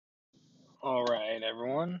All right,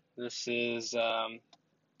 everyone. This is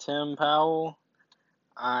Tim Powell.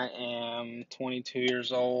 I am 22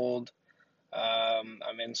 years old.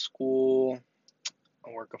 I'm in school. I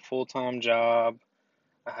work a full-time job.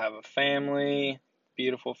 I have a family,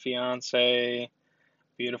 beautiful fiance,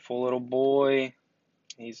 beautiful little boy.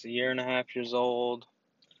 He's a year and a half years old.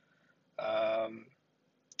 Um,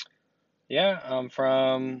 yeah, I'm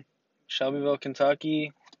from Shelbyville,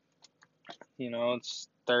 Kentucky. It's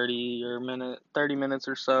 30 minutes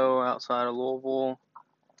or so outside of Louisville.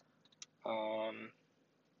 Um,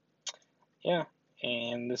 Yeah,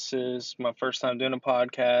 and this is my first time doing a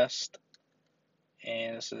podcast,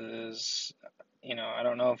 and this is, I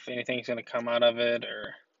don't know if anything's gonna come out of it,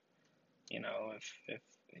 or, if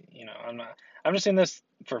I'm just in this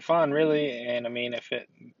for fun, really, and I mean, if it,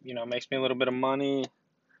 makes me a little bit of money,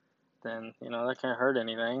 then, that can't hurt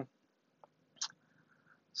anything.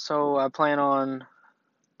 So I plan on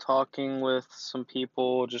talking with some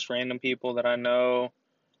people, just random people that I know,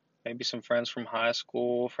 maybe some friends from high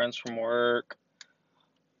school, friends from work.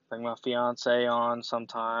 Bring my fiance on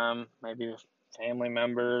sometime, maybe family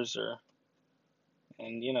members,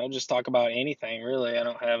 and just talk about anything really. I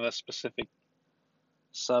don't have a specific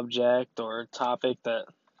subject or topic that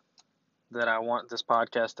I want this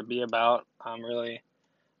podcast to be about. I'm really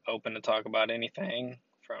open to talk about anything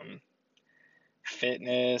from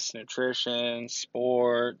fitness, nutrition,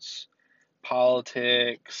 sports,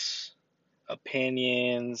 politics,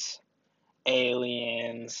 opinions,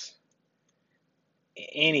 aliens,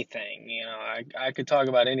 anything. I could talk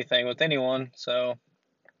about anything with anyone, so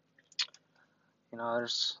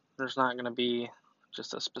there's not going to be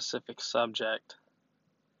just a specific subject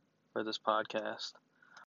for this podcast.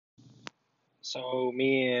 So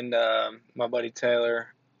me and my buddy Taylor,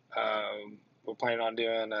 we're planning on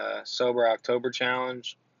doing a sober October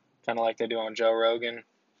challenge, kind of like they do on Joe Rogan.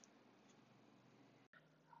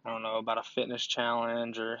 I don't know about a fitness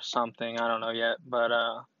challenge or something. I don't know yet, but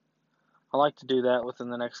I like to do that within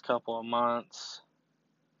the next couple of months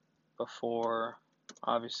before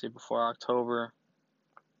October.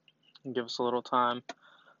 Give us a little time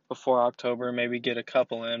before October, maybe get a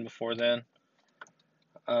couple in before then.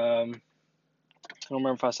 I don't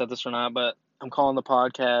remember if I said this or not, but I'm calling the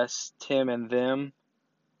podcast Tim and Them.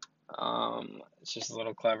 It's just a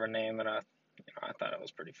little clever name that I thought it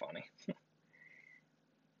was pretty funny.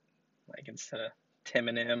 Like instead of Tim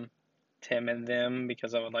and Him, Tim and Them,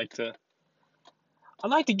 because I'd like to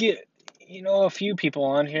get a few people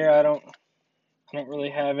on here. I don't really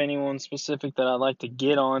have anyone specific that I'd like to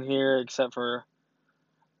get on here except for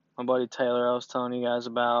my buddy Taylor I was telling you guys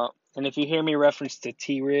about. And if you hear me reference to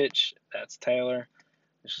T Rich, that's Taylor.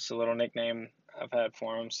 It's just a little nickname I've had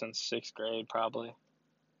for him since 6th grade, probably.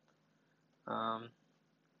 But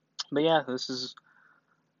yeah, this is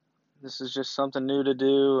just something new to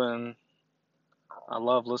do, and I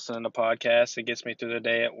love listening to podcasts. It gets me through the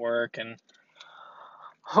day at work, and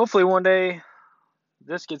hopefully one day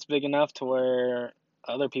this gets big enough to where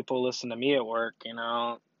other people listen to me at work.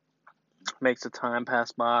 Makes the time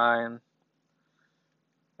pass by,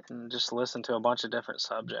 and just listen to a bunch of different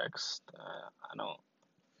subjects. I don't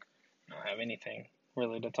have anything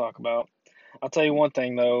really to talk about. I'll tell you one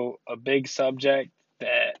thing though, a big subject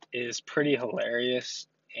that is pretty hilarious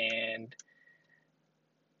and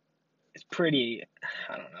it's pretty,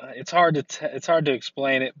 I don't know, it's hard to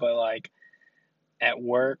explain it, but like at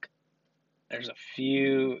work there's a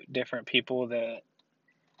few different people that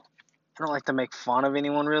I don't like to make fun of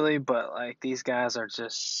anyone really, but like these guys are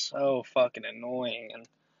just so fucking annoying, and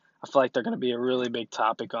I feel like they're going to be a really big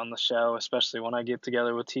topic on the show, especially when I get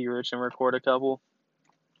together with T Rich and record a couple.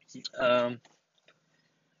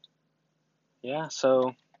 Yeah,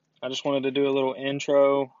 so I just wanted to do a little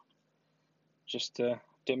intro just to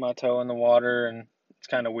dip my toe in the water, and it's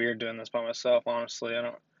kind of weird doing this by myself, honestly. I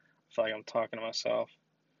don't feel like I'm talking to myself.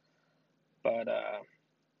 But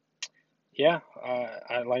yeah,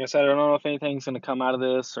 like I said, I don't know if anything's going to come out of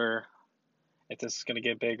this or if this is going to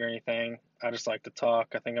get big or anything. I just like to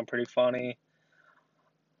talk. I think I'm pretty funny,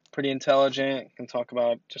 pretty intelligent, can talk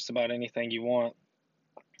about just about anything you want.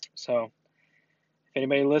 So if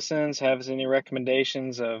anybody listens, has any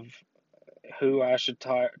recommendations of who I should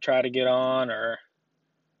try to get on or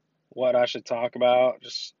what I should talk about,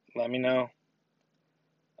 just let me know.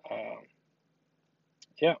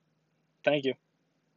 Yeah, thank you.